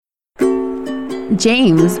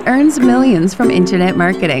James earns millions from internet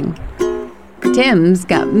marketing. Tim's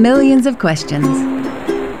got millions of questions.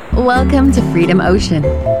 Welcome to Freedom Ocean.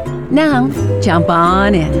 Now, jump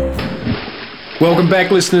on in. Welcome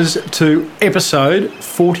back, listeners, to episode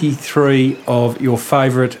 43 of your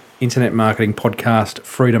favourite internet marketing podcast,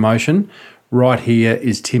 Freedom Ocean. Right here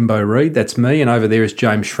is Timbo Reid, that's me, and over there is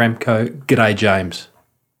James Schramko. G'day, James.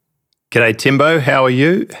 G'day, Timbo. How are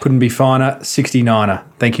you? Couldn't be finer, 69er.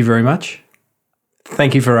 Thank you very much.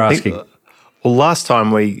 Thank you for asking. Well, last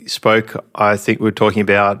time we spoke, I think we were talking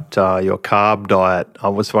about your carb diet. I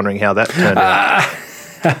was wondering how that turned out.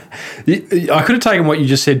 I could have taken what you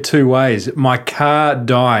just said two ways, my car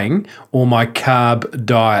dying or my carb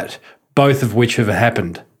diet, both of which have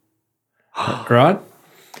happened, right?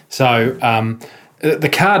 So the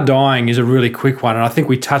car dying is a really quick one, and I think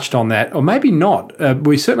we touched on that, or maybe not.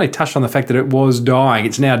 We certainly touched on the fact that it was dying.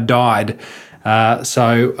 It's now died.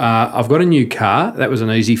 So I've got a new car. That was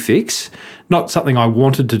an easy fix. Not something I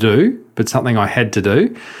wanted to do, but something I had to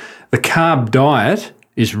do. The carb diet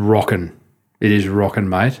is rocking. It is rocking,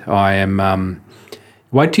 mate. I am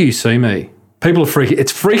wait till you see me. People are freaking.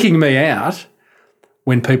 It's freaking me out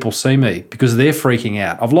when people see me because they're freaking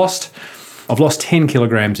out. I've lost 10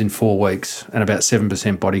 kilograms in 4 weeks and about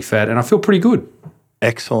 7% body fat, and I feel pretty good.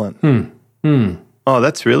 Excellent. Oh,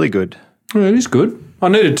 that's really good. Well, it is good. I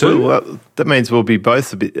needed to. Well, that means we'll be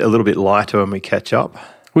both a little bit lighter when we catch up.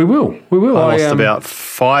 We will. We will. I lost about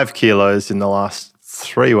 5 kilos in the last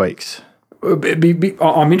 3 weeks.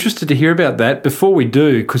 I'm interested to hear about that before we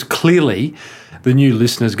do, because clearly the new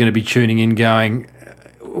listener is going to be tuning in going,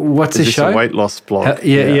 what's this show? A weight loss blog.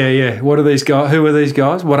 Yeah. What are these guys? Who are these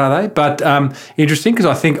guys? What are they? But interesting, because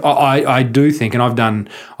I think I do think, and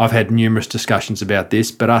I've had numerous discussions about this,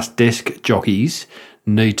 but us desk jockeys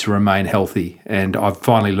need to remain healthy, and I've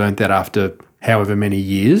finally learned that after however many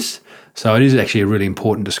years. So it is actually a really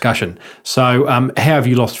important discussion. So how have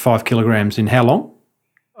you lost 5 kilograms in how long?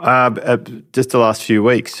 Just the last few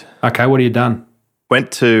weeks. Okay, what have you done?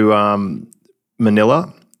 Went to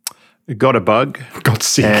Manila, got a bug. Got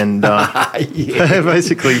sick. And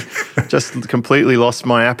basically just completely lost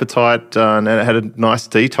my appetite and had a nice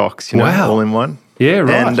detox, all in one. Yeah,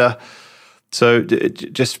 right. And so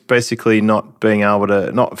just basically not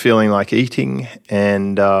feeling like eating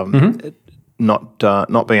and not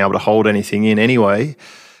being able to hold anything in anyway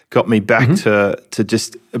got me back to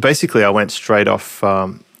just basically I went straight off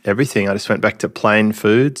everything. I just went back to plain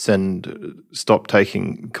foods and stopped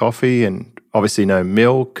taking coffee and obviously no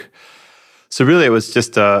milk. So really it was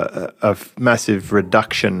just a massive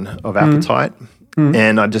reduction of appetite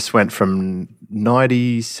and I just went from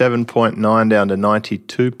 97.9 down to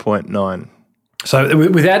 92.9. So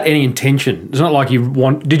without any intention, it's not like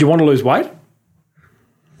did you want to lose weight?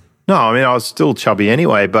 No, I mean, I was still chubby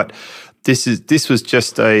anyway, but this was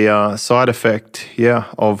just a side effect,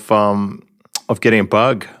 of getting a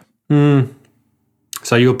bug.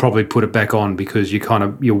 So you'll probably put it back on because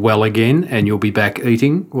you're well again and you'll be back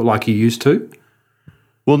eating like you used to?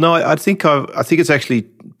 Well, no, I think it's actually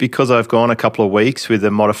because I've gone a couple of weeks with a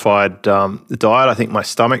modified diet. I think my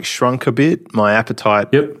stomach shrunk a bit. My appetite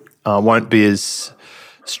won't be as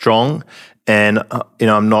strong, and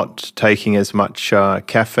I'm not taking as much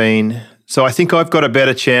caffeine. So I think I've got a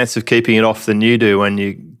better chance of keeping it off than you do when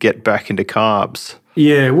you get back into carbs.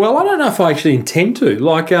 Yeah, well, I don't know if I actually intend to.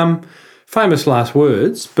 Like, famous last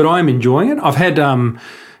words, but I'm enjoying it. I've had,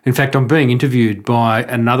 in fact, I'm being interviewed by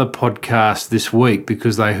another podcast this week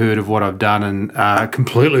because they heard of what I've done and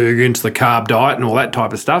completely against the carb diet and all that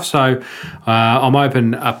type of stuff. So I'm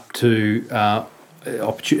open up to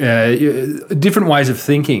different ways of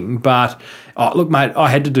thinking, but look, mate, I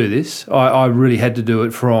had to do this. I really had to do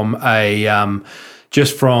it from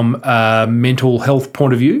just from a mental health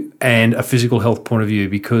point of view and a physical health point of view,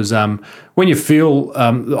 because when you feel,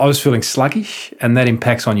 I was feeling sluggish, and that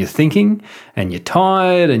impacts on your thinking, and you're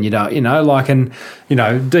tired, and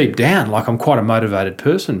deep down, like I'm quite a motivated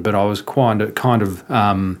person, but I was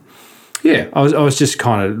I was just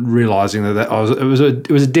kind of realising that it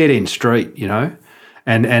was a dead end street,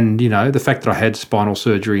 And the fact that I had spinal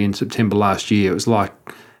surgery in September last year, it was like,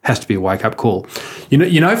 has to be a wake-up call.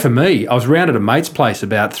 For me, I was round at a mate's place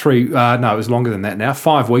about it was longer than that now,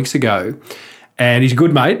 5 weeks ago, and he's a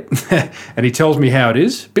good mate, and he tells me how it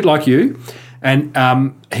is, a bit like you, and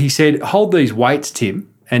he said, hold these weights,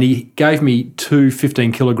 Tim, and he gave me 2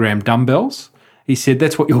 15-kilogram dumbbells. He said,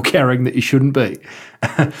 that's what you're carrying that you shouldn't be.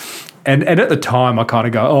 And at the time, I kind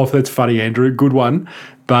of go, oh, that's funny, Andrew, good one.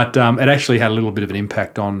 But it actually had a little bit of an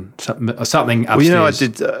impact on something upstairs. Well,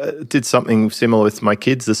 I did something similar with my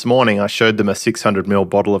kids this morning. I showed them a 600ml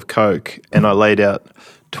bottle of Coke, and I laid out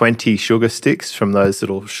 20 sugar sticks from those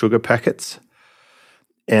little sugar packets.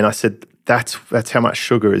 And I said, that's how much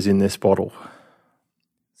sugar is in this bottle.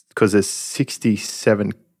 Because there's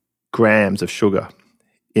 67 grams of sugar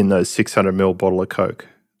in those 600 ml bottle of Coke.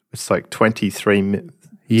 It's like 23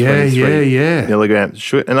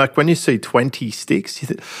 milligrams. And like when you see 20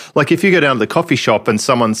 sticks, like if you go down to the coffee shop and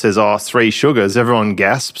someone says, 3 sugars, everyone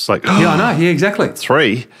gasps like, yeah, I know. Yeah, exactly.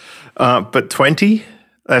 3. But 20,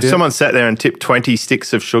 if someone sat there and tipped 20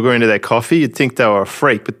 sticks of sugar into their coffee, you'd think they were a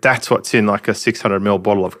freak, but that's what's in like a 600 ml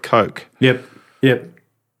bottle of Coke. Yep.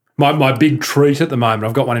 My big treat at the moment,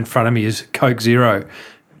 I've got one in front of me, is Coke Zero.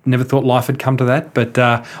 Never thought life had come to that. But,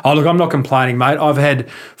 look, I'm not complaining, mate. I've had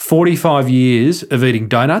 45 years of eating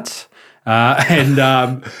donuts. And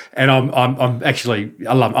I'm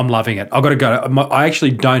loving it. I've got to go. I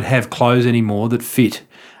actually don't have clothes anymore that fit.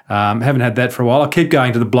 Haven't had that for a while. I keep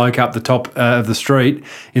going to the bloke up the top of the street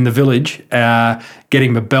in the village,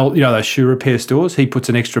 getting my belt, those shoe repair stores. He puts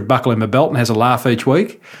an extra buckle in my belt and has a laugh each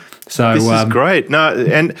week. So this is great. No,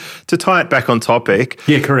 and to tie it back on topic,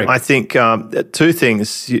 yeah, correct. I think 2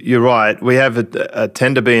 things. You're right. We have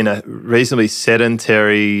tend to be in a reasonably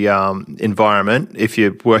sedentary environment if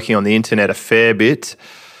you're working on the internet a fair bit,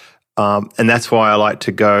 and that's why I like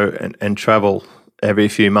to go and travel every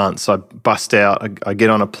few months. I bust out. I get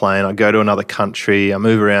on a plane. I go to another country. I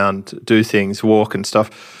move around, do things, walk and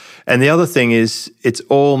stuff. And the other thing is, it's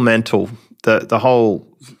all mental. The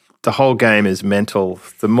whole game is mental.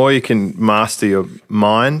 The more you can master your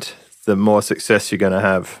mind, the more success you're going to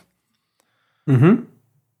have. Mm-hmm.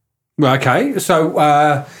 Well, okay. So,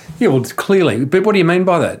 well, clearly. But what do you mean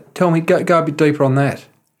by that? Tell me, go a bit deeper on that.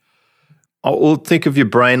 Well, think of your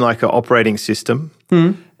brain like an operating system.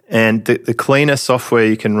 Mm. And the cleaner software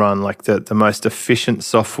you can run, like the most efficient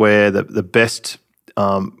software, the best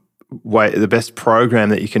the best program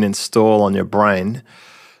that you can install on your brain,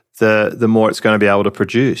 the more it's going to be able to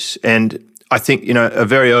produce. And I think, a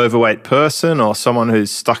very overweight person or someone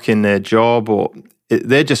who's stuck in their job,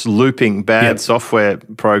 they're just looping bad software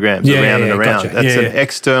programs around and around. Gotcha. That's an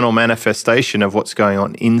external manifestation of what's going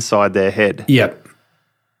on inside their head. Yep.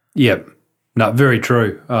 No, very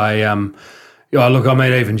true. Look, I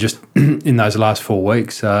mean, even just in those last 4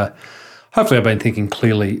 weeks, hopefully I've been thinking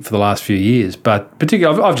clearly for the last few years, but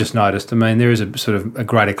particularly I've just noticed, I mean, there is a sort of a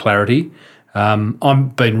greater clarity.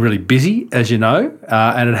 I've been really busy, as you know,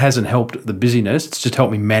 and it hasn't helped the busyness. It's just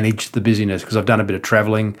helped me manage the busyness because I've done a bit of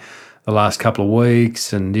travelling the last couple of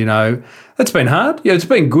weeks and, it's been hard. Yeah, it's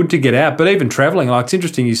been good to get out, but even travelling, like it's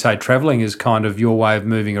interesting you say travelling is kind of your way of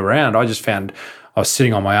moving around. I just found I was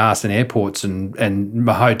sitting on my ass in airports and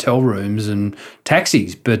my hotel rooms and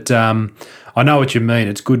taxis. But I know what you mean.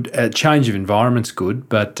 It's good. A change of environment's good.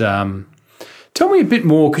 But tell me a bit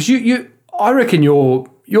more, because I reckon you're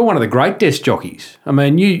one of the great desk jockeys. I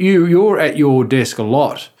mean, you're at your desk a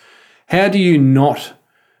lot. How do you not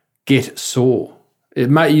get sore?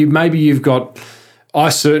 Maybe you've got. I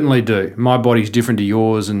certainly do. My body's different to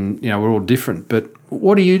yours, and we're all different. But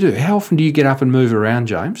what do you do? How often do you get up and move around,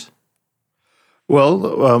 James?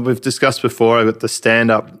 Well, we've discussed before, I've got the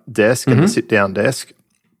stand-up desk and the sit-down desk.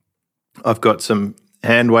 I've got some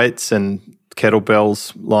hand weights and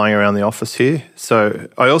kettlebells lying around the office here. So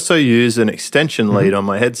I also use an extension lead on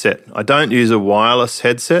my headset. I don't use a wireless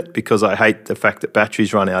headset because I hate the fact that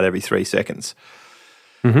batteries run out every 3 seconds.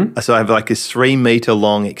 So I have like this 3-meter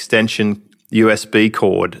long extension USB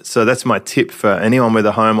cord. So that's my tip for anyone with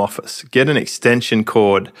a home office. Get an extension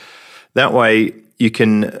cord. That way you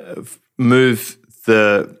can move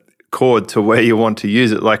the cord to where you want to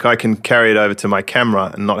use it. Like I can carry it over to my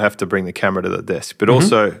camera and not have to bring the camera to the desk. But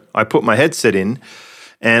also I put my headset in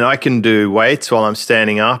and I can do weights while I'm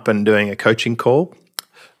standing up and doing a coaching call.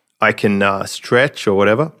 I can stretch or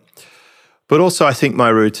whatever. But also I think my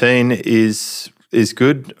routine is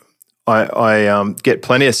good. I get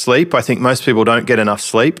plenty of sleep. I think most people don't get enough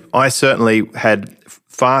sleep. I certainly had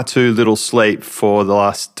far too little sleep for the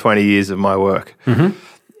last 20 years of my work.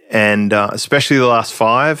 And especially the last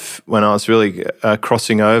 5, when I was really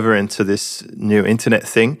crossing over into this new internet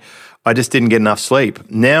thing, I just didn't get enough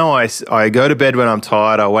sleep. Now I go to bed when I'm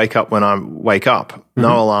tired. I wake up when I wake up.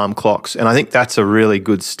 No alarm clocks. And I think that's a really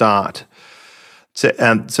good start. So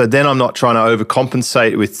then I'm not trying to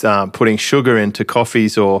overcompensate with putting sugar into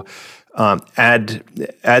coffees or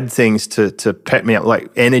add things to pep me up,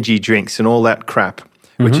 like energy drinks and all that crap,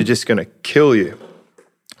 which are just going to kill you.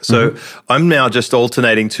 So I'm now just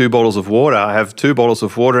alternating 2 bottles of water. I have 2 bottles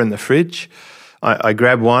of water in the fridge. I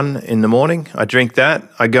grab one in the morning. I drink that.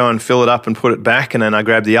 I go and fill it up and put it back, and then I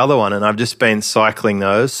grab the other one. And I've just been cycling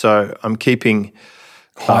those. So I'm keeping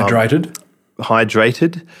hydrated.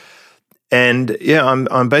 And yeah,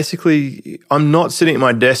 I'm not sitting at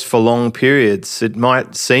my desk for long periods. It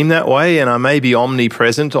might seem that way, and I may be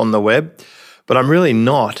omnipresent on the web, but I'm really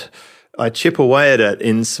not. I chip away at it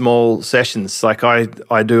in small sessions. Like I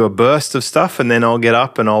do a burst of stuff, and then I'll get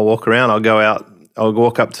up and I'll walk around. I'll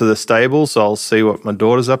walk up to the stables. I'll see what my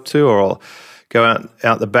daughter's up to, or I'll go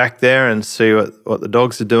out the back there and see what the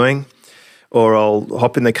dogs are doing, or I'll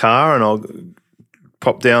hop in the car and I'll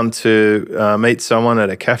pop down to meet someone at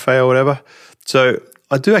a cafe or whatever. So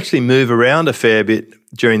I do actually move around a fair bit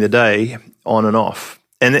during the day, on and off.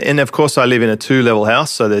 And of course, I live in a 2-level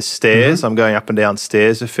house, so there's stairs. Mm-hmm. I'm going up and down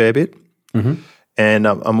stairs a fair bit. Mm-hmm. And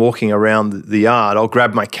I'm walking around the yard. I'll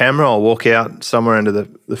grab my camera, I'll walk out somewhere into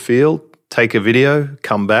the field, take a video,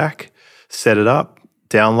 come back, set it up,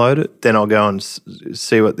 download it. Then I'll go and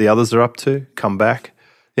see what the others are up to, come back.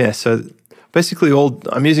 Yeah, so basically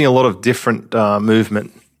I'm using a lot of different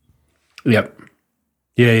movement. Yep.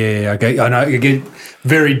 Yeah. Okay. I know. Again,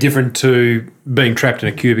 very different to being trapped in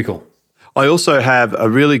a cubicle. I also have a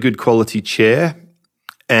really good quality chair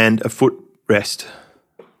and a footrest,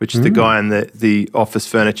 which the guy in the office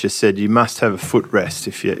furniture said you must have a footrest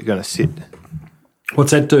if you're going to sit.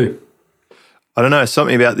 What's that do? I don't know,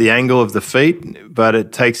 something about the angle of the feet, but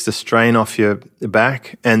it takes the strain off your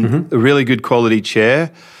back. And a really good quality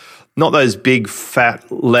chair, not those big fat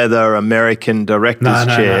leather American director's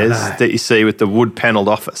chairs that you see with the wood panelled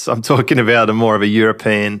office. I'm talking about more of a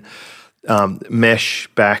European mesh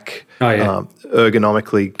back,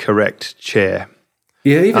 ergonomically correct chair.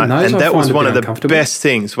 Yeah, even those. And that was one of the best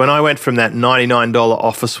things. When I went from that $99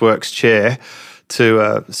 Officeworks chair to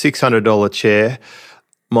a $600 chair,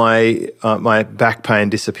 my back pain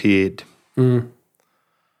disappeared. Mm.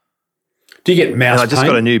 Do you get mouse pain? I just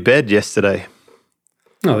got a new bed yesterday.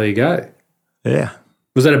 Oh, there you go. Yeah.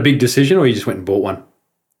 Was that a big decision, or you just went and bought one?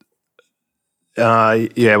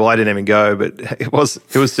 Yeah, well, I didn't even go, but it was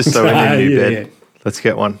just so we need a new bed. Yeah. Let's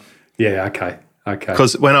get one. Yeah, okay.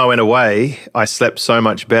 Because when I went away, I slept so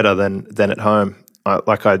much better than at home. I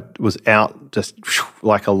was out just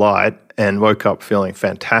like a light and woke up feeling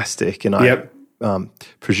fantastic, and I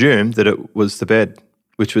presumed that it was the bed,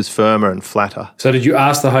 which was firmer and flatter. So did you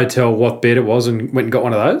ask the hotel what bed it was and went and got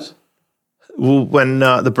one of those? Well, when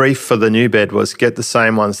the brief for the new bed was get the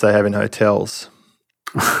same ones they have in hotels.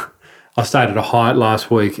 I stayed at a Hyatt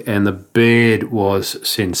last week and the bed was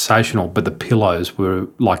sensational, but the pillows were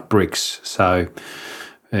like bricks. So,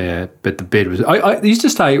 yeah, but the bed was... I used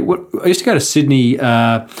to go to Sydney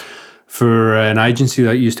for an agency that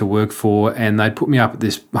I used to work for, and they put me up at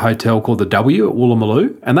this hotel called the W at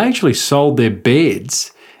Woolloomooloo, and they actually sold their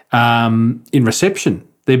beds in reception,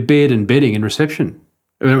 their bed and bedding in reception.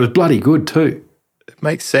 And it was bloody good too. It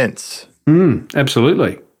makes sense.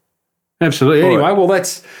 Absolutely. Anyway, well,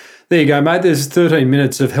 there you go, mate. There's 13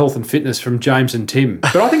 minutes of health and fitness from James and Tim.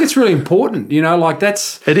 But I think it's really important,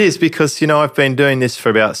 It is because, I've been doing this for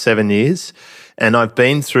about 7 years, and I've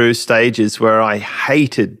been through stages where I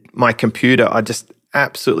hated my computer. I just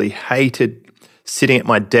absolutely hated sitting at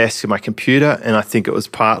my desk at my computer, and I think it was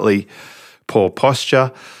partly poor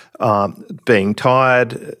posture, being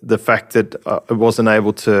tired, the fact that I wasn't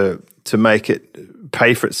able to make it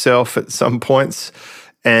pay for itself at some points,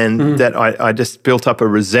 and that I just built up a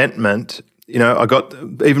resentment.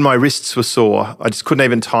 Even my wrists were sore. I just couldn't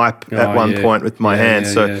even type at one point with my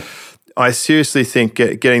hands. I seriously think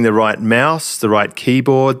getting the right mouse, the right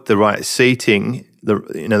keyboard, the right seating, the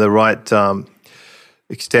right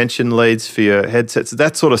extension leads for your headsets,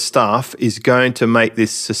 that sort of stuff is going to make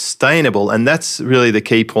this sustainable. And that's really the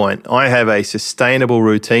key point. I have a sustainable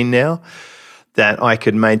routine now that I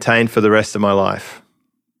could maintain for the rest of my life.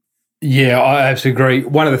 Yeah, I absolutely agree.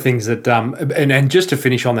 One of the things that, and just to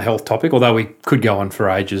finish on the health topic, although we could go on for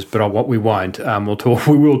ages, but we won't.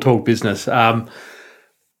 We will talk business.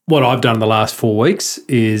 What I've done in the last 4 weeks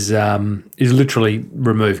is literally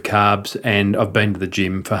remove carbs, and I've been to the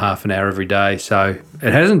gym for half an hour every day. So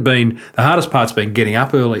it hasn't been, the hardest part's been getting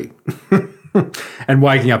up early and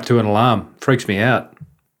waking up to an alarm. Freaks me out.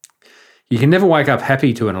 You can never wake up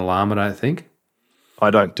happy to an alarm, I don't think. I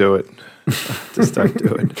don't do it. Just don't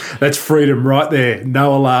do it. That's freedom right there.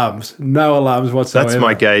 No alarms whatsoever. That's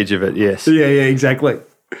my gauge of it, yes. Yeah, exactly.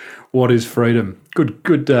 What is freedom?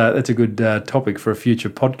 Good. That's a good topic for a future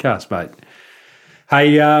podcast, mate.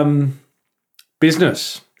 Hey,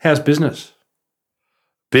 business. How's business?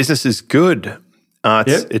 Business is good.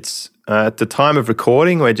 It's at the time of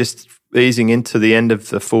recording, we're just easing into the end of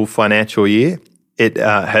the full financial year. It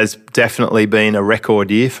has definitely been a record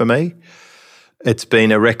year for me. It's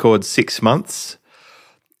been a record 6 months.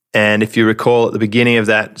 And if you recall, at the beginning of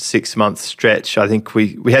that 6-month stretch, I think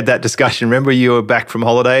we had that discussion. Remember, you were back from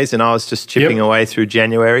holidays and I was just chipping away through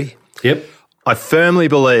January? Yep. I firmly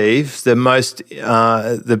believe the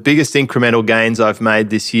biggest incremental gains I've made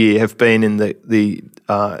this year have been in the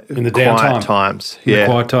quiet times,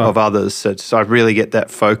 of others. So I really get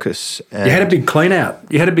that focus. And you had a big clean out.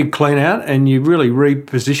 And you really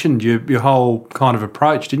repositioned your whole kind of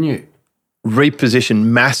approach, didn't you? Repositioned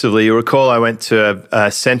massively. You recall I went to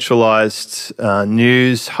a centralized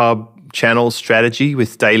news hub channel strategy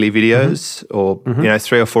with daily videos or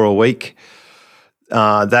 3 or 4 a week.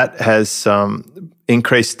 That has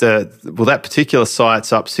increased that particular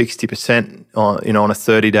site's up 60% on a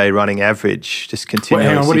 30-day running average, just continually.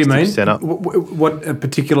 Hang on, what do you mean? Up. What a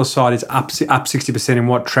particular site is up 60% in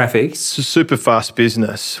what traffic? It's a super fast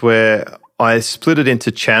business where I split it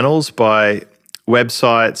into channels by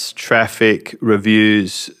websites, traffic,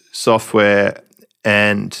 reviews, software,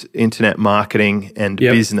 and internet marketing and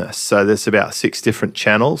business. So there's about 6 different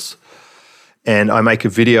channels, and I make a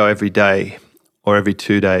video every day or every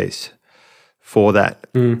 2 days for that.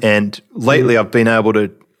 And lately I've been able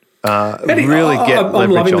to really get leverage on that.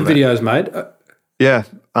 I'm loving the videos, mate. Yeah,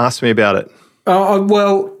 ask me about it.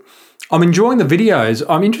 Well, I'm enjoying the videos.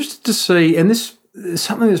 I'm interested to see, and this is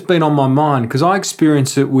something that's been on my mind because I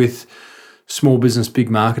experience it with Small Business Big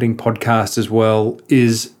Marketing podcast as well,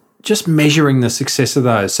 is just measuring the success of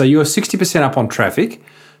those. So you're 60% up on traffic.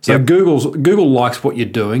 So Google likes what you're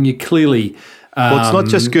doing. You clearly... well, it's not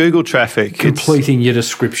just Google traffic. Completing your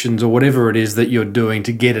descriptions or whatever it is that you're doing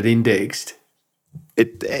to get it indexed.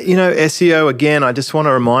 SEO, again, I just want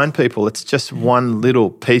to remind people, it's just one little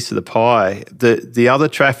piece of the pie. The other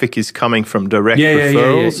traffic is coming from direct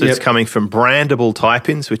referrals. It's coming from brandable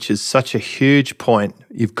type-ins, which is such a huge point.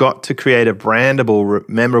 You've got to create a brandable,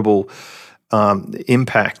 memorable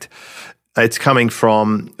impact. It's coming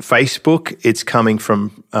from Facebook, it's coming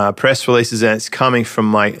from press releases, and it's coming from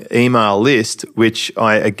my email list, which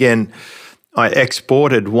I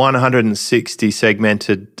exported 160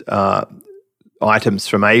 segmented items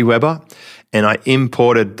from Aweber, and I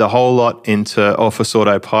imported the whole lot into Office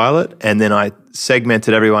Autopilot, and then I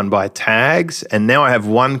segmented everyone by tags, and now I have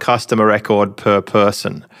one customer record per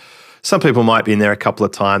person. Some people might be in there a couple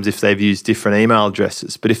of times if they've used different email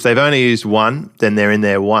addresses, but if they've only used one, then they're in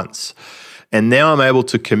there once. And now I'm able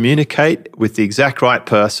to communicate with the exact right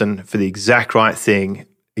person for the exact right thing,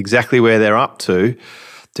 exactly where they're up to,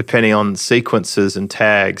 depending on sequences and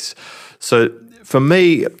tags. So for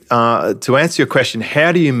me, to answer your question,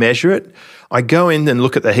 how do you measure it? I go in and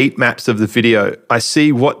look at the heat maps of the video. I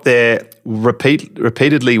see what they're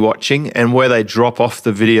repeatedly watching and where they drop off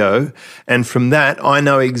the video. And from that, I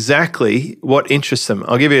know exactly what interests them.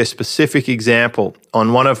 I'll give you a specific example.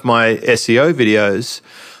 On one of my SEO videos,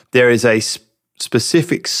 there is a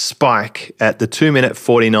specific spike at the 2-minute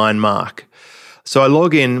 49 mark. So I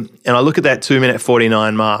log in and I look at that 2-minute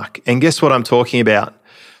 49 mark, and guess what I'm talking about?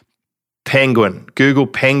 Penguin, Google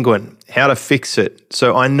Penguin, how to fix it.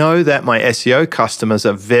 So I know that my SEO customers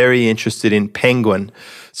are very interested in Penguin.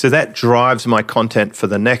 So that drives my content for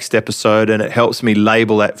the next episode, and it helps me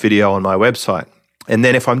label that video on my website. And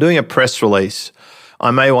then if I'm doing a press release,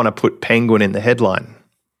 I may want to put Penguin in the headline.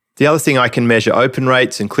 The other thing, I can measure open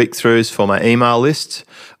rates and click-throughs for my email list.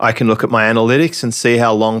 I can look at my analytics and see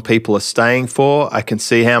how long people are staying for. I can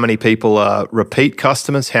see how many people are repeat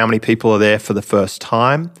customers, how many people are there for the first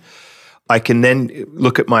time. I can then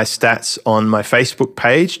look at my stats on my Facebook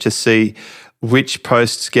page to see which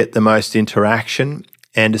posts get the most interaction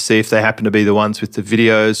and to see if they happen to be the ones with the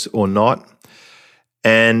videos or not.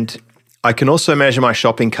 And I can also measure my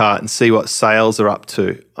shopping cart and see what sales are up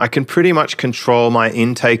to. I can pretty much control my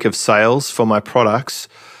intake of sales for my products.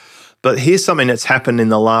 But here's something that's happened in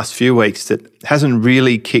the last few weeks that hasn't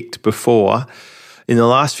really kicked before. In the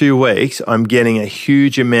last few weeks, I'm getting a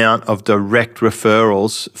huge amount of direct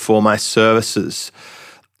referrals for my services.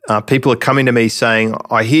 People are coming to me saying,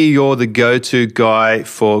 I hear you're the go-to guy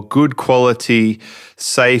for good quality,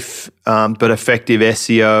 safe, but effective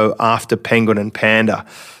SEO after Penguin and Panda.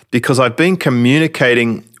 Because I've been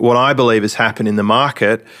communicating what I believe has happened in the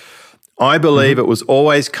market. I believe it was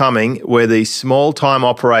always coming where the small-time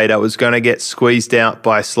operator was going to get squeezed out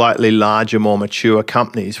by slightly larger, more mature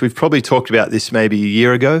companies. We've probably talked about this maybe a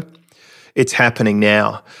year ago. It's happening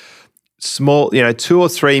now. Small, 2 or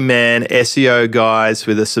 3 man SEO guys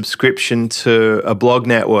with a subscription to a blog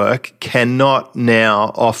network cannot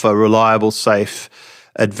now offer reliable, safe,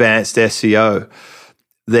 advanced SEO.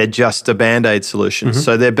 They're just a Band-Aid solution.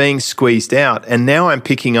 So they're being squeezed out. And now I'm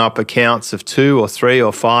picking up accounts of 2 or 3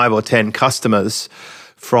 or 5 or 10 customers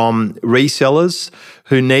from resellers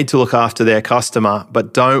who need to look after their customer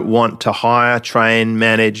but don't want to hire, train,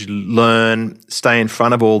 manage, learn, stay in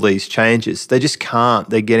front of all these changes. They just can't.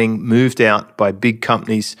 They're getting moved out by big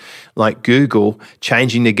companies like Google,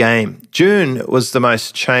 changing the game. June was the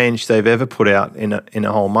most change they've ever put out in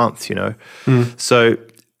a whole month, So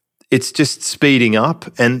it's just speeding up.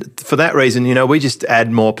 And for that reason, we just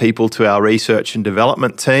add more people to our research and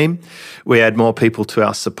development team. We add more people to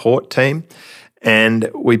our support team. And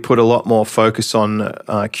we put a lot more focus on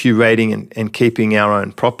curating and keeping our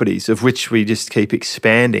own properties, of which we just keep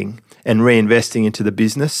expanding and reinvesting into the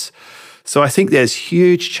business. So I think there's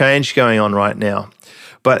huge change going on right now.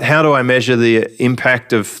 But how do I measure the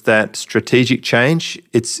impact of that strategic change?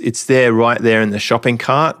 It's there, right there in the shopping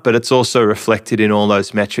cart, but it's also reflected in all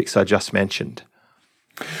those metrics I just mentioned.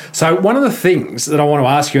 So one of the things that I want to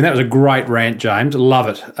ask you, and that was a great rant, James, love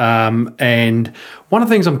it. And one of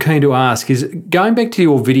the things I'm keen to ask is going back to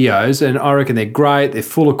your videos, and I reckon they're great, they're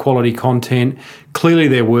full of quality content, clearly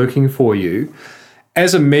they're working for you.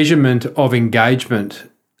 As a measurement of engagement,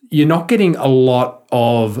 you're not getting a lot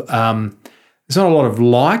of, there's not a lot of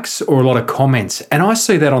likes or a lot of comments. And I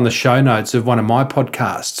see that on the show notes of one of my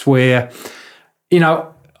podcasts where,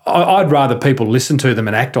 I'd rather people listen to them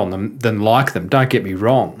and act on them than like them. Don't get me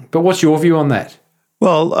wrong. But what's your view on that?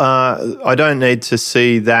 Well, I don't need to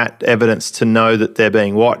see that evidence to know that they're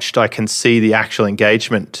being watched. I can see the actual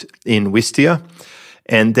engagement in Wistia,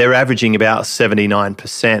 and they're averaging about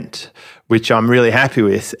 79%, which I'm really happy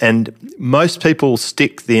with. And most people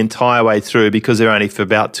stick the entire way through because they're only for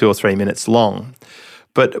about 2 or 3 minutes long.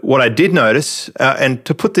 But what I did notice, and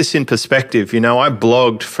to put this in perspective, I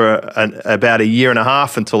blogged for about a year and a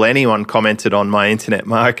half until anyone commented on my internet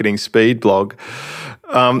marketing speed blog.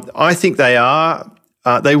 I think they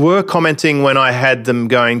were commenting when I had them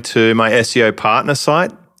going to my SEO partner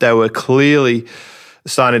site. They were clearly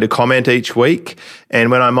starting to comment each week.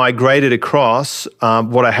 And when I migrated across,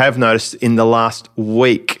 what I have noticed in the last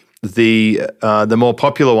week, the more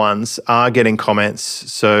popular ones are getting comments.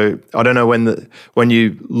 So I don't know when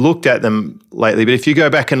you looked at them lately, but if you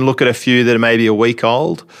go back and look at a few that are maybe a week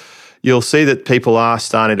old, you'll see that people are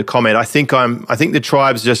starting to comment. I think the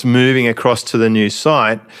tribe's just moving across to the new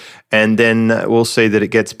site, and then we'll see that it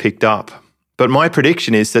gets picked up. But my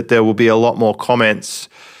prediction is that there will be a lot more comments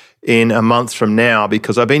in a month from now,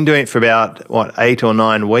 because I've been doing it for about 8 or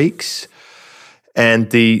 9 weeks.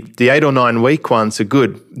 And the 8 or 9 week ones are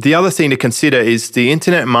good. The other thing to consider is the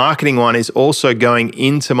internet marketing one is also going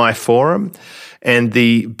into my forum, and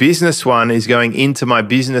the business one is going into my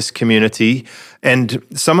business community. And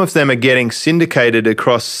some of them are getting syndicated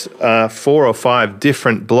across 4 or 5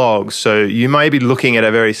 different blogs. So you may be looking at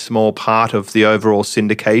a very small part of the overall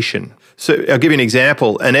syndication. So I'll give you an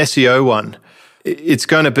example, an SEO one. It's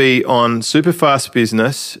going to be on Superfast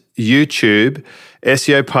Business, YouTube,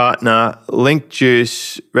 SEO Partner, Link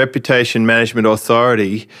Juice, Reputation Management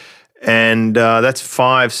Authority, and that's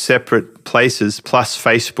 5 separate places plus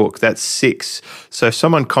Facebook. That's 6. So if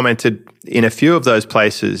someone commented in a few of those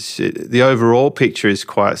places, the overall picture is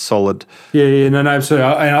quite solid. Yeah, no,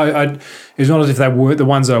 absolutely. It's not as if they weren't the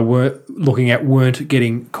ones that I were looking at weren't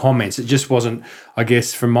getting comments. It just wasn't, I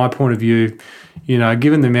guess, from my point of view.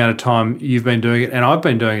 Given the amount of time you've been doing it, and I've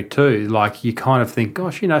been doing it too, like you kind of think,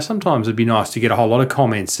 gosh, sometimes it'd be nice to get a whole lot of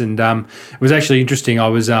comments. And it was actually interesting. I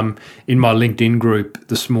was in my LinkedIn group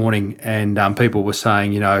this morning, and people were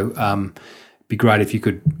saying, it'd be great if you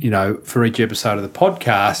could, for each episode of the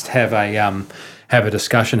podcast, have a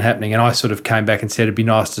discussion happening. And I sort of came back and said it'd be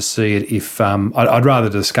nice to see it if I'd rather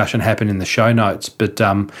the discussion happen in the show notes, but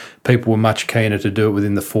people were much keener to do it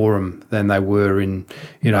within the forum than they were in,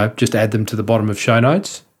 just add them to the bottom of show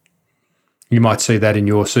notes. You might see that in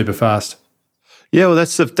your Superfast. Yeah, well,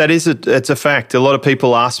 it's a fact. A lot of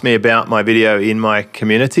people ask me about my video in my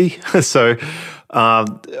community. So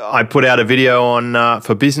I put out a video on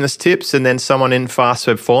for business tips, and then someone in Fast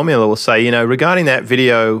Web Formula will say, regarding that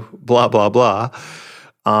video, blah, blah, blah.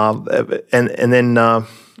 And then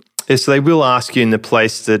so they will ask you in the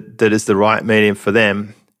place that is the right medium for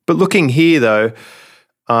them. But looking here, though,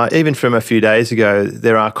 even from a few days ago,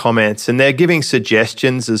 there are comments, and they're giving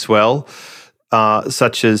suggestions as well,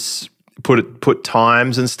 such as put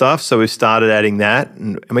times and stuff. So we've started adding that,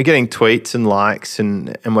 and we're getting tweets and likes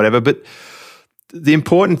and whatever. But the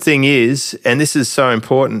important thing is, and this is so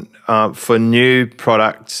important for new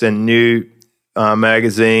products and new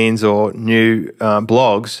magazines or new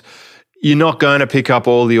blogs, you're not going to pick up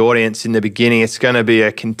all the audience in the beginning. It's going to be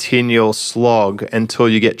a continual slog until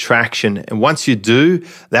you get traction. And once you do,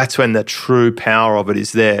 that's when the true power of it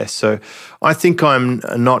is there. So I think I'm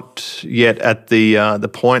not yet at the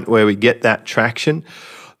point where we get that traction,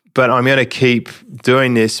 but I'm going to keep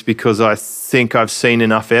doing this because I think I've seen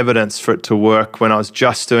enough evidence for it to work when I was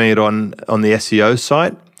just doing it on the SEO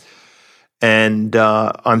site. And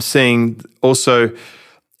I'm seeing also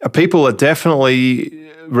people are definitely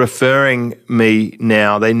referring me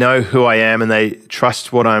now. They know who I am and they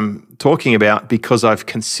trust what I'm talking about because I've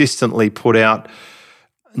consistently put out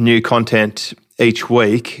new content each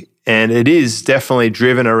week. And it is definitely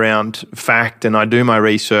driven around fact, and I do my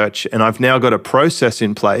research, and I've now got a process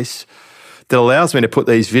in place that allows me to put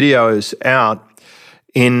these videos out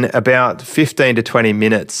in about 15 to 20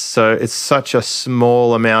 minutes. So it's such a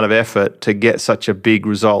small amount of effort to get such a big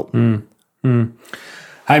result.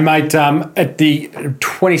 Hey, mate, at the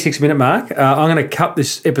 26-minute mark, I'm going to cut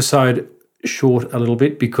this episode short a little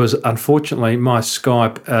bit because, unfortunately, my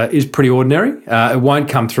Skype is pretty ordinary. It won't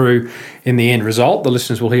come through in the end result. The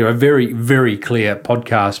listeners will hear a very, very clear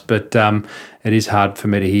podcast, but it is hard for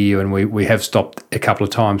me to hear you, and we have stopped a couple of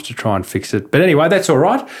times to try and fix it. But anyway, that's all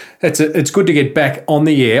right. It's good to get back on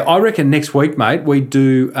the air. I reckon next week, mate, we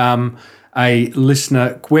do a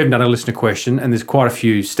listener. We haven't done a listener question, and there's quite a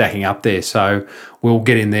few stacking up there. So we'll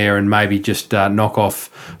get in there and maybe just knock off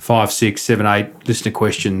 5, 6, 7, 8 listener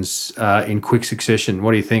questions in quick succession.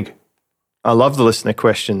 What do you think? I love the listener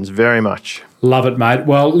questions very much. Love it, mate.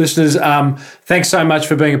 Well, listeners, thanks so much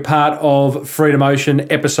for being a part of Freedom Ocean,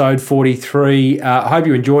 episode 43. I hope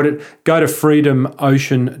you enjoyed it. Go to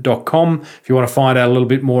freedomocean.com if you want to find out a little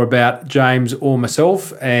bit more about James or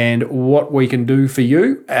myself and what we can do for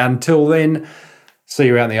you. Until then, see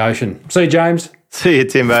you out in the ocean. See you, James. See you,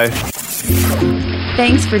 Timbo.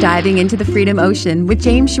 Thanks for diving into the Freedom Ocean with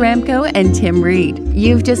James Schramko and Tim Reed.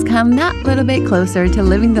 You've just come that little bit closer to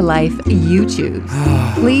living the life you choose.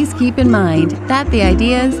 Please keep in mind that the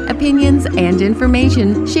ideas, opinions, and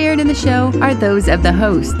information shared in the show are those of the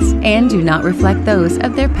hosts and do not reflect those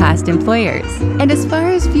of their past employers. And as far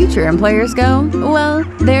as future employers go, well,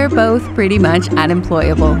 they're both pretty much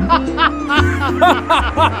unemployable.